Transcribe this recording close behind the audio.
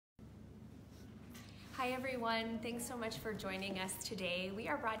Hi everyone, thanks so much for joining us today. We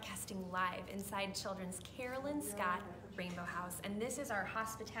are broadcasting live inside Children's Carolyn Scott Rainbow House, and this is our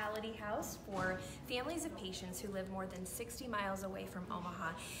hospitality house for families of patients who live more than 60 miles away from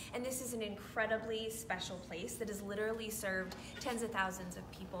Omaha. And this is an incredibly special place that has literally served tens of thousands of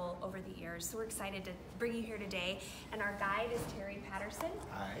people over the years. So we're excited to bring you here today. And our guide is Terry Patterson.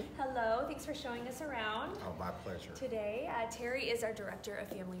 Hi. Hello, thanks for showing us around. Oh, my pleasure. Today, Terry is our Director of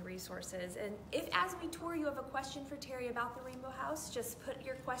Family Resources. And if as we tour you have a question for Terry about the Rainbow House, just put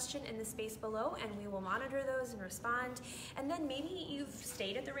your question in the space below and we will monitor those and respond. And then maybe you've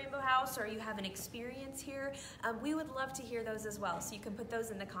stayed at the Rainbow House or you have an experience here. We would love to hear those as well, so you can put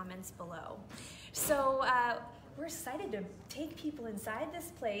those in the comments below. So we're excited to take people inside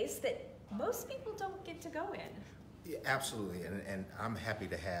this place that most people don't get to go in. Yeah, absolutely, and I'm happy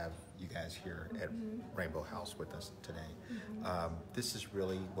to have you guys here at Rainbow House with us today. This is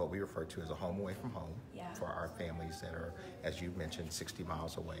really what we refer to as a home away from home for our families that are, as you mentioned, 60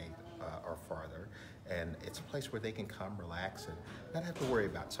 miles away or farther. And it's a place where they can come, relax, and not have to worry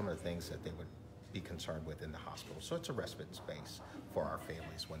about some of the things that they would be concerned with in the hospital. So it's a respite space for our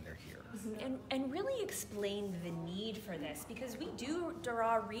families when they're here. And really explain the need for this, because we do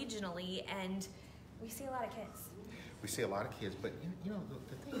draw regionally and we see a lot of kids. We see a lot of kids, but you know,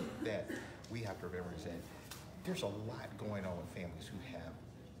 the thing that we have to remember is that there's a lot going on with families who have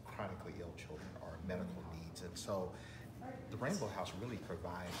chronically ill children or medical needs. And so the Rainbow House really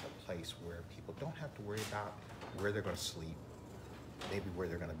provides a place where people don't have to worry about where they're going to sleep, maybe where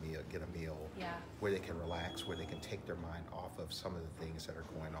they're going to get a meal, where they can relax, where they can take their mind off of some of the things that are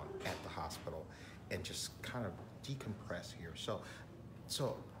going on at the hospital and just kind of decompress here. So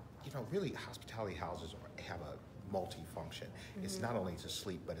you know, really hospitality houses have a multi-function. It's not only to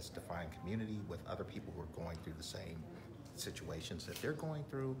sleep, but it's to find community with other people who are going through the same situations that they're going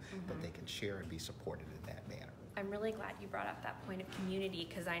through, that they can share and be supported in that manner. I'm really glad you brought up that point of community,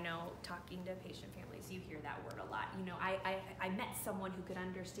 because I know talking to patient families, you hear that word a lot. You know, I met someone who could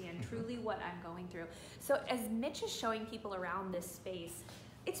understand truly what I'm going through. So as Mitch is showing people around this space,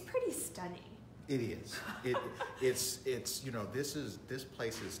 it's pretty stunning. It is. It's you know, this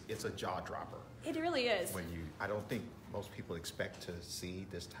place it's a jaw dropper. It really is. I don't think most people expect to see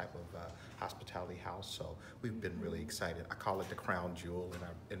this type of hospitality house, so we've been really excited. I call it the crown jewel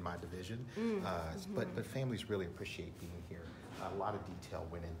in my division, but families really appreciate being here. A lot of detail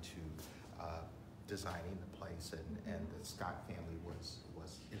went into designing the place, and the Scott family was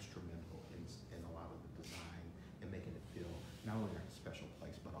instrumental in a lot of the design and making it feel not only like a special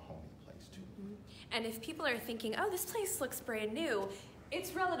place, but a homey place too. And if people are thinking, oh, this place looks brand new,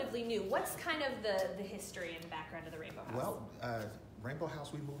 it's relatively new. What's kind of the history and background of the Rainbow House? Well, Rainbow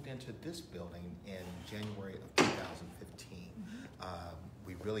House, we moved into this building in January of 2015.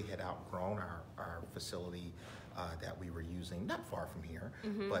 We really had outgrown our facility that we were using, not far from here,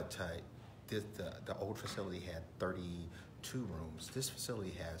 but the old facility had 32 rooms. This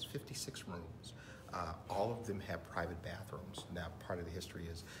facility has 56 rooms. All of them have private bathrooms. Now, part of the history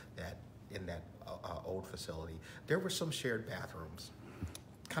is that in that old facility, there were some shared bathrooms.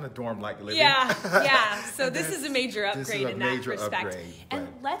 Kind of dorm-like living. Yeah. So this is a major upgrade in that respect. Upgrade, and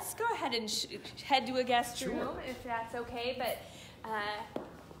let's go ahead and head to a guest room, if that's okay. But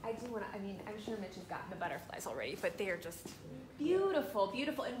I do want to, I'm sure Mitch has gotten the butterflies already, but they are just beautiful,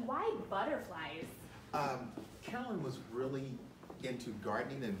 beautiful. And why butterflies? Carolyn was really into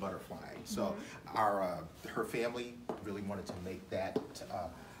gardening and butterflying. So her family really wanted to make that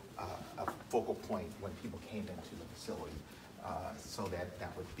a focal point when people came into the facility. So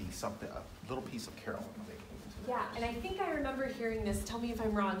that would be something, a little piece of Carolyn. Yeah, and I think I remember hearing this, tell me if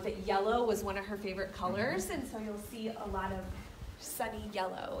I'm wrong, that yellow was one of her favorite colors, and so you'll see a lot of sunny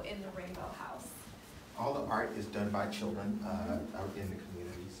yellow in the Rainbow House. All the art is done by children out in the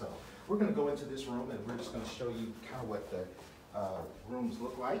community. So we're going to go into this room, and we're just going to show you kind of what the rooms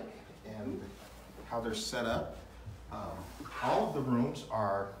look like and how they're set up. All of the rooms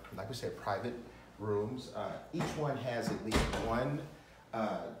are, like we said, private rooms. Each one has at least one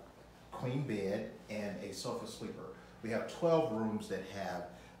queen bed and a sofa sleeper. We have 12 rooms that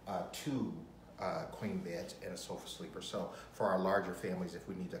have 2 queen beds and a sofa sleeper. So for our larger families, if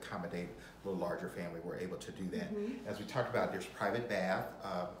we need to accommodate a little larger family, we're able to do that. As we talked about, there's private bath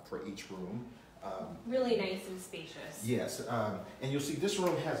for each room. Really nice and spacious. Yes, and you'll see this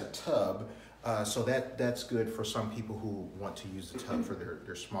room has a tub. So that's good for some people who want to use the tub for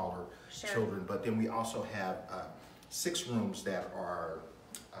their smaller children. But then we also have 6 rooms that are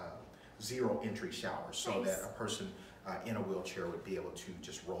 0 entry showers, so that a person in a wheelchair would be able to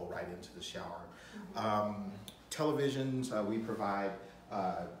just roll right into the shower. Televisions, we provide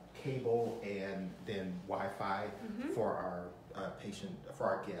cable and then Wi-Fi for our for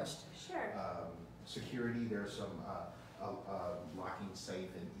our guests. Sure. Security, there's some locking safe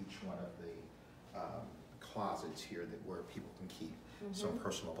in each one of the closets here where people can keep some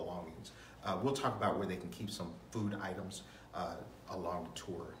personal belongings. We'll talk about where they can keep some food items along the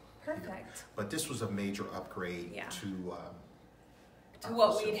tour. Perfect. Here. But this was a major upgrade to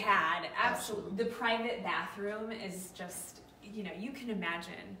what we'd had. Absolutely. The private bathroom is just, you know, you can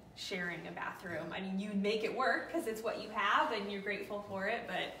imagine sharing a bathroom. I mean, you make it work because it's what you have and you're grateful for it,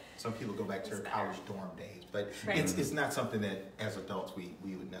 but some people go back to their college dorm days, but it's not something that as adults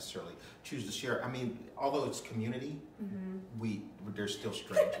we would necessarily choose to share. I mean, although it's community, they're still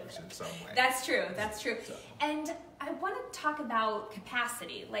strangers in some way. That's true. So. And I want to talk about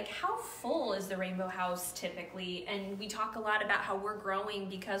capacity. Like, how full is the Rainbow House typically? And we talk a lot about how we're growing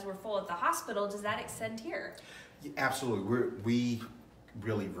because we're full at the hospital. Does that extend here? Yeah, absolutely. We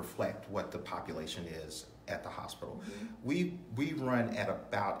really reflect what the population is at the hospital. We run at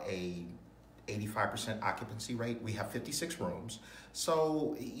about a 85% occupancy rate. We have 56 rooms.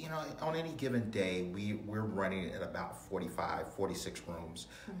 So, you know, on any given day, we're running at about 45, 46 rooms.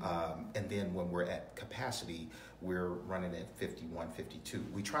 And then when we're at capacity, we're running at 51, 52.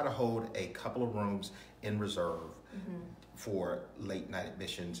 We try to hold a couple of rooms in reserve for late night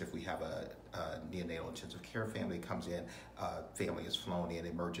admissions. If we have a neonatal intensive care family comes in, family is flown in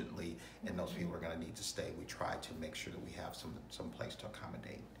emergently, and those people are going to need to stay. We try to make sure that we have some place to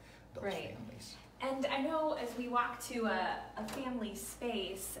accommodate those families. And I know as we walk to a family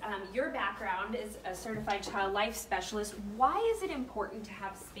space, your background is a certified child life specialist. Why is it important to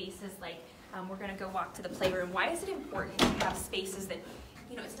have spaces like, we're going to go walk to the playroom, why is it important to have spaces that,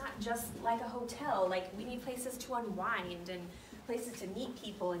 you know, it's not just like a hotel, like we need places to unwind and places to meet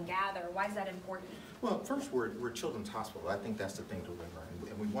people and gather? Why is that important? Well, first, we're Children's Hospital. I think that's the thing to remember.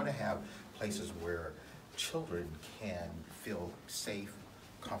 And we want to have places where children can feel safe,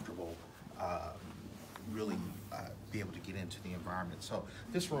 comfortable, really be able to get into the environment. So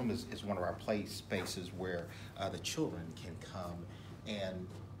this room is one of our play spaces where the children can come and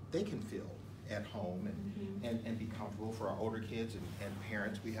they can feel at home and be comfortable. For our older kids and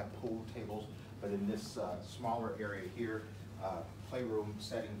parents, we have pool tables, but in this smaller area here, playroom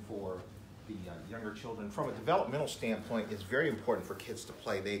setting for the younger children. From a developmental standpoint, it's very important for kids to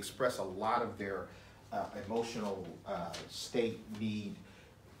play. They express a lot of their emotional state need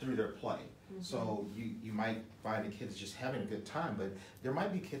through their play. So you might find the kids just having a good time, but there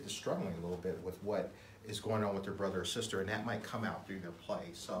might be kids that's struggling a little bit with what is going on with their brother or sister, and that might come out through their play.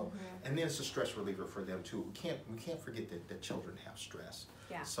 So, and then it's a stress reliever for them too. We can't forget that children have stress.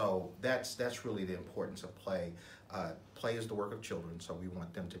 Yeah. So that's really the importance of play. Play is the work of children, so we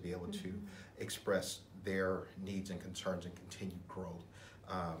want them to be able to express their needs and concerns and continue growth.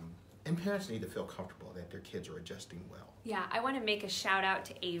 And parents need to feel comfortable that their kids are adjusting well. Yeah, I want to make a shout out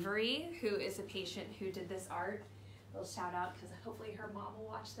to Avery, who is a patient who did this art. A little shout out because hopefully her mom will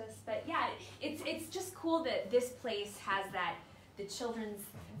watch this. But yeah, it's just cool that this place has the children's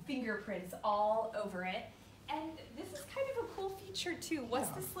fingerprints all over it. And this is kind of a cool feature too. What's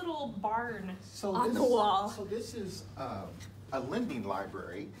this little barn on the wall? So this is a lending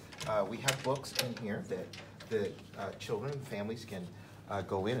library. We have books in here that the children and families can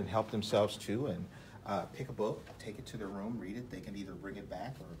go in and help themselves to, and pick a book, take it to their room, read it. They can either bring it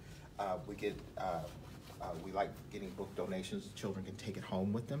back, or we like getting book donations. Children can take it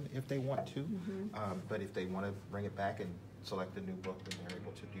home with them if they want to, but if they want to bring it back and select a new book, then they're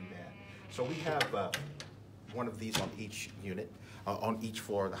able to do that. So we have one of these on each unit, on each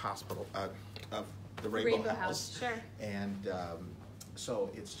floor of the hospital, of the Rainbow House. Sure. And so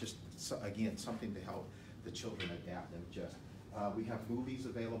it's just, again, something to help the children adapt and adjust. We have movies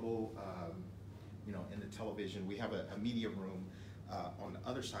available, you know, in the television. We have a media room on the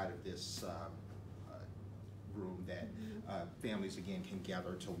other side of this room that families, again, can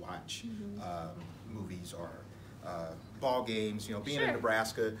gather to watch movies or ball games. You know, being in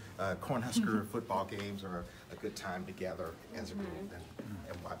Nebraska, Cornhusker football games are a good time to gather as a group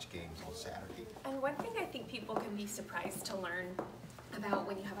and watch games on Saturday. And one thing I think people can be surprised to learn about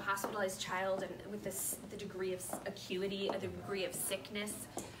when you have a hospitalized child and with the degree of acuity, the degree of sickness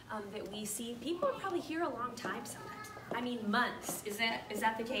that we see, people are probably here a long time sometimes. I mean, months. Is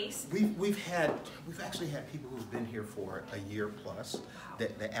that the case? We've actually had people who've been here for a year plus.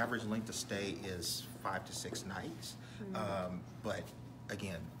 The average length of stay is 5 to 6 nights. But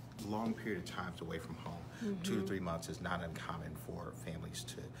again, long period of times away from home. 2 to 3 months is not uncommon for families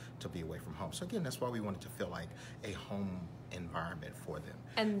to be away from home. So again, that's why we wanted to feel like a home environment for them.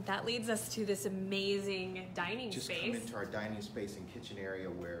 And that leads us to this amazing dining Just space. come into our dining space and kitchen area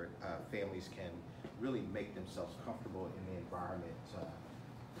where families can really make themselves comfortable in the environment,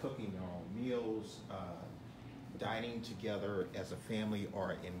 cooking their own meals, dining together as a family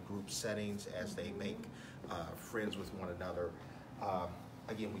or in group settings as they make friends with one another.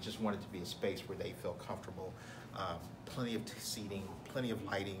 Again, we just want it to be a space where they feel comfortable. Plenty of seating, plenty of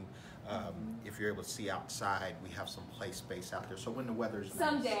lighting. If you're able to see outside, we have some play space out there. So when the weather's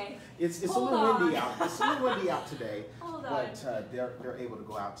Someday. nice, it's a Hold little windy on. out. It's a little windy out today, Hold but they're able to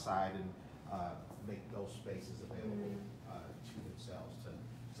go outside and make those spaces available to themselves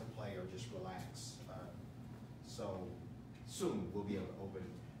to play or just relax. So soon we'll be able to open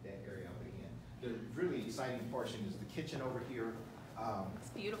that area up again. The really exciting portion is the kitchen over here. It's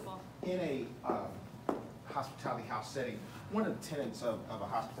beautiful. In a hospitality house setting, one of the tenets of a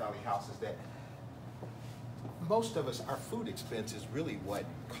hospitality house is that most of us, our food expense is really what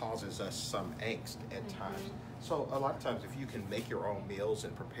causes us some angst at times. So a lot of times if you can make your own meals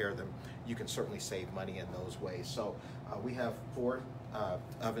and prepare them, you can certainly save money in those ways. So we have 4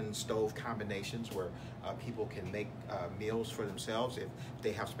 oven stove combinations where people can make meals for themselves. If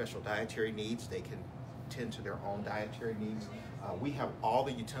they have special dietary needs, they can tend to their own dietary needs. We have all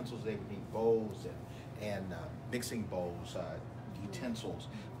the utensils they would need, bowls and mixing bowls, utensils,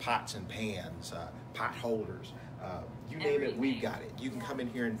 pots and pans, pot holders. You name it, we've got it. You can come in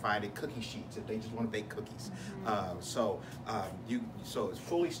here and find it. Cookie sheets if they just want to bake cookies. So it's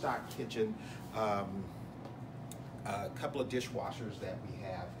fully stocked kitchen. A couple of dishwashers that we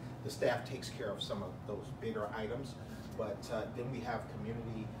have. The staff takes care of some of those bigger items, but then we have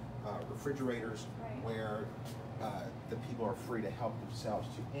community refrigerators where the people are free to help themselves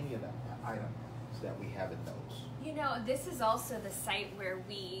to any of the items that we have in those. You know, this is also the site where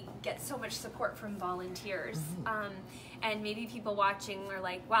we get so much support from volunteers. And maybe people watching are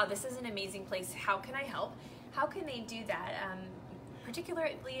like, wow, this is an amazing place. How can I help? How can they do that?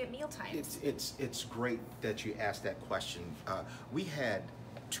 Particularly at mealtimes. It's great that you asked that question. We had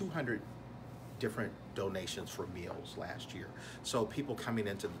 200 different donations for meals last year. So people coming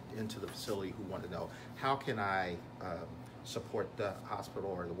into the facility who want to know, how can I support the hospital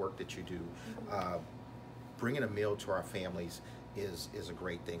or the work that you do? Bringing a meal to our families is a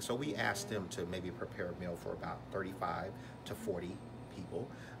great thing. So we asked them to maybe prepare a meal for about 35 to 40 people.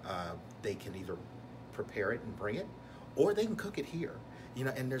 They can either prepare it and bring it, or they can cook it here. You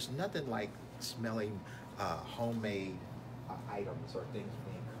know, and there's nothing like smelling homemade items or things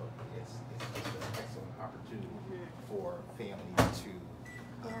being cooked. It's just an excellent opportunity for families to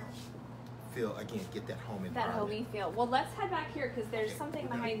feel, again, get that home environment. That homey feel. Well, let's head back here because there's something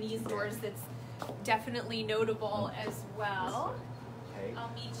behind these doors that's definitely notable as well. Okay.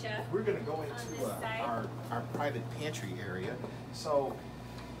 I'll meet you. We're going to go into our private pantry area. So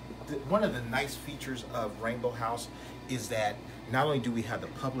one of the nice features of Rainbow House is that not only do we have the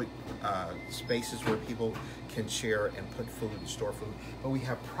public spaces where people can share and put food and store food, but we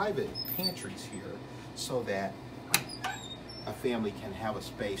have private pantries here so that a family can have a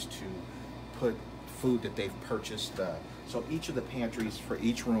space to put food that they've purchased. So each of the pantries for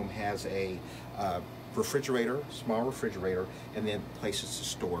each room has a refrigerator, small refrigerator, and then places to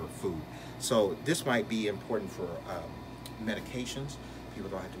store food. So this might be important for medications. People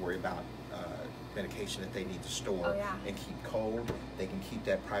don't have to worry about medication that they need to store and keep cold. They can keep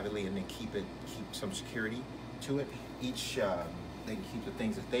that privately and then keep some security to it. Each they can keep the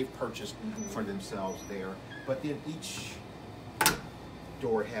things that they've purchased for themselves there. But then each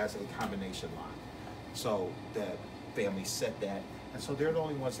door has a combination lock, so that families set that, and so they're the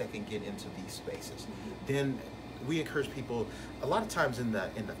only ones that can get into these spaces. Then we encourage people. A lot of times in the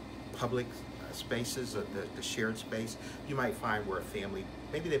public spaces, the shared space, you might find where a family,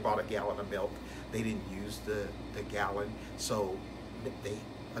 maybe they bought a gallon of milk, they didn't use the gallon, so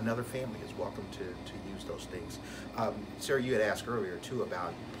another family is welcome to use those things. Sarah, you had asked earlier too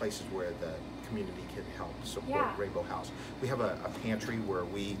about places where the community can help support Rainbow House. We have a pantry where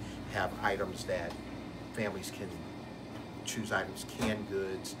we have items that families can choose items, canned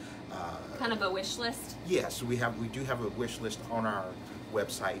goods. Kind of a wish list? Yes, we do have a wish list on our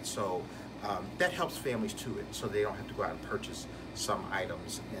website, so that helps families too, so they don't have to go out and purchase some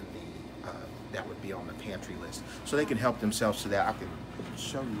items in the that would be on the pantry list. So they can help themselves to that. I can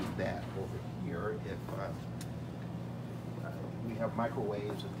show you that over here if we have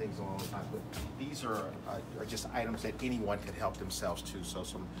microwaves and things along those lines, but these are just items that anyone can help themselves to. So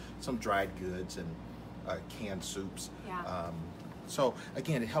some dried goods and canned soups. So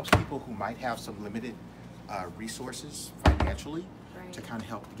again, it helps people who might have some limited resources financially to kind of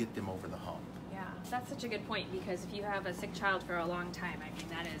help get them over the hump. Yeah, that's such a good point, because if you have a sick child for a long time, I mean,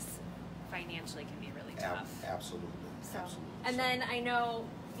 that is financially can be really tough. Absolutely. So, Absolutely. and then I know,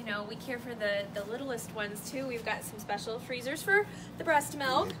 you know, we care for the littlest ones too. We've got some special freezers for the breast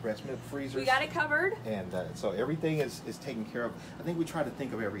milk. Breast milk freezers. We got it covered. And so everything is taken care of. I think we try to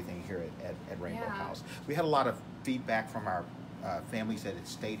think of everything here at Rainbow House. We had a lot of feedback from our families that had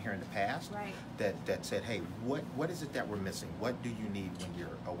stayed here in the past, that said, hey, what is it that we're missing? What do you need when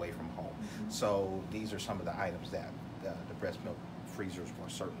you're away from home? So these are some of the items that the breast milk freezers were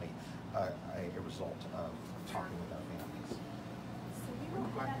certainly a result of talking with our families. So we will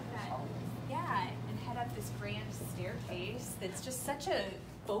head up that, and head up this grand staircase that's just such a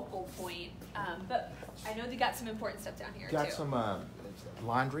focal point. But I know they got some important stuff down here too. Got some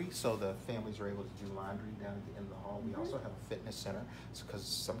laundry, so the families are able to do laundry down at the end of the hall. We also have a fitness center, because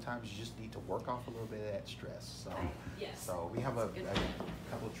sometimes you just need to work off a little bit of that stress. So, so we have a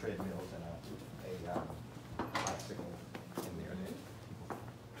couple of treadmills and a bicycle in there that people.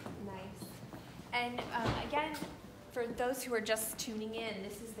 Nice. And again, for those who are just tuning in,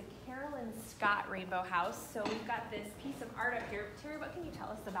 this is the Carolyn Scott Rainbow House. So we've got this piece of art up here. Terry, what can you tell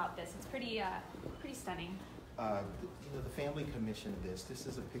us about this? It's pretty stunning. The family commissioned this. This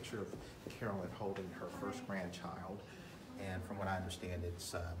is a picture of Carolyn holding her first grandchild, and from what I understand,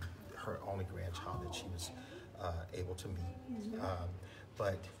 it's her only grandchild that she was able to meet.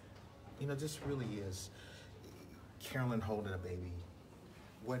 But this really is Carolyn holding a baby.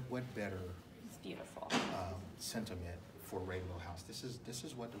 What better? It's beautiful. Sentiment for Rainbow House. This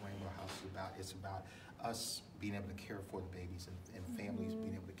is what the Rainbow House is about. It's about us being able to care for the babies and families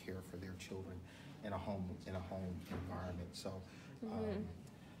being able to care for their children in a home environment. So,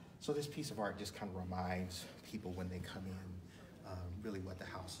 so this piece of art just kind of reminds people when they come in, really what the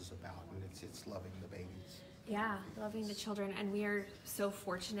house is about, and it's loving the babies. Yeah, loving the children, and we are so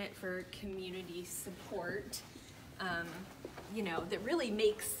fortunate for community support. That really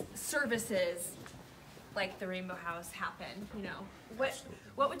makes services like the Rainbow House happen.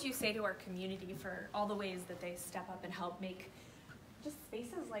 What would you say to our community for all the ways that they step up and help make just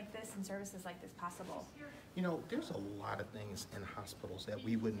spaces like this and services like this possible? There's a lot of things in hospitals that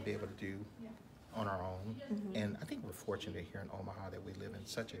we wouldn't be able to do on our own. And I think we're fortunate here in Omaha that we live in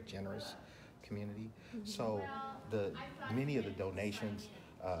such a generous community. So many of the donations,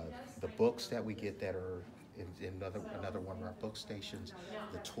 the books that we get that are in another one of our book stations,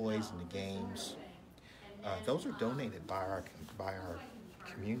 the toys and the games, those are donated by our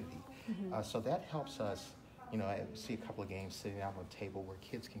community. So that helps us. I see a couple of games sitting out on a table where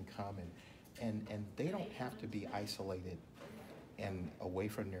kids can come and they don't have to be isolated and away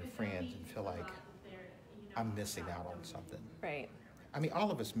from their friends and feel like I'm missing out on something. Right. I mean, all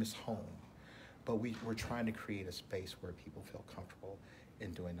of us miss home, but we're trying to create a space where people feel comfortable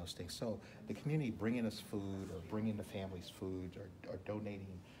in doing those things. So the community bringing us food or bringing the families food or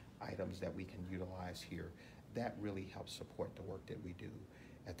donating items that we can utilize here, that really helps support the work that we do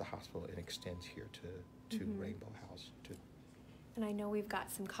at the hospital and extends here to Rainbow House. And I know we've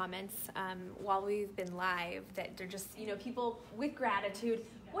got some comments while we've been live that they're just, people with gratitude.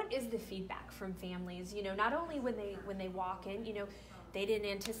 What is the feedback from families? Not only when they walk in, they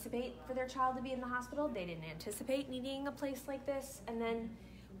didn't anticipate for their child to be in the hospital. They didn't anticipate needing a place like this. And then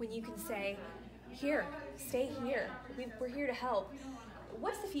when you can say, here, stay here. We're here to help.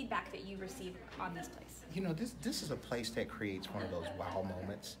 What's the feedback that you receive on this place? This is a place that creates one of those wow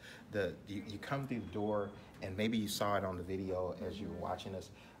moments. You come through the door, and maybe you saw it on the video as you were watching us.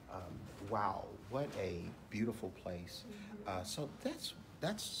 Wow, what a beautiful place. So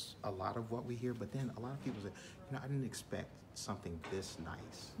that's a lot of what we hear. But then a lot of people say, I didn't expect something this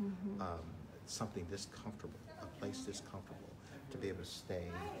nice, something this comfortable, a place this comfortable to be able to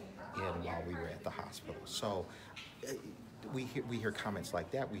stay in while we were at the hospital. So we hear comments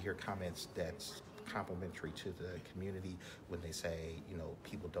like that. We hear comments that's complimentary to the community when they say,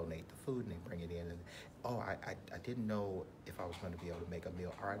 people donate the food and they bring it in, and I didn't know if I was going to be able to make a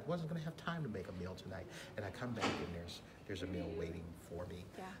meal, or I wasn't going to have time to make a meal tonight, and I come back and there's a meal waiting for me.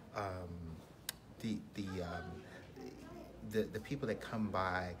 The people that come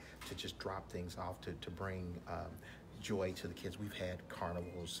by to just drop things off to bring joy to the kids. We've had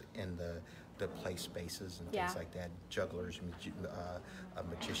carnivals in the play spaces and things like that. Jugglers,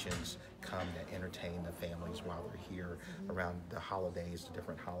 magicians come to entertain the families while we're here around the holidays, the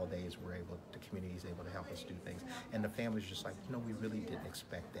different holidays. The community is able to help us do things. And the families just like, we really didn't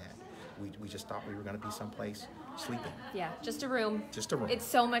expect that. We just thought we were going to be someplace sleeping. Yeah, just a room. Just a room. It's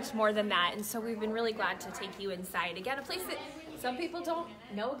so much more than that. And so we've been really glad to take you inside. Again, a place that some people don't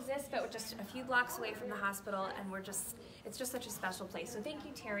know exists, but we're just a few blocks away from the hospital, and it's just such a special place. So thank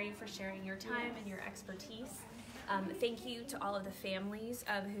you, Terry, for sharing your time and your expertise. Thank you to all of the families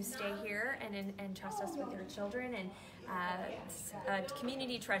who stay here and trust us with their children, and it's a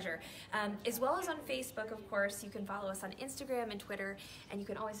community treasure. As well as on Facebook, of course. You can follow us on Instagram and Twitter, and you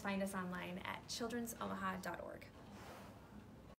can always find us online at childrensomaha.org.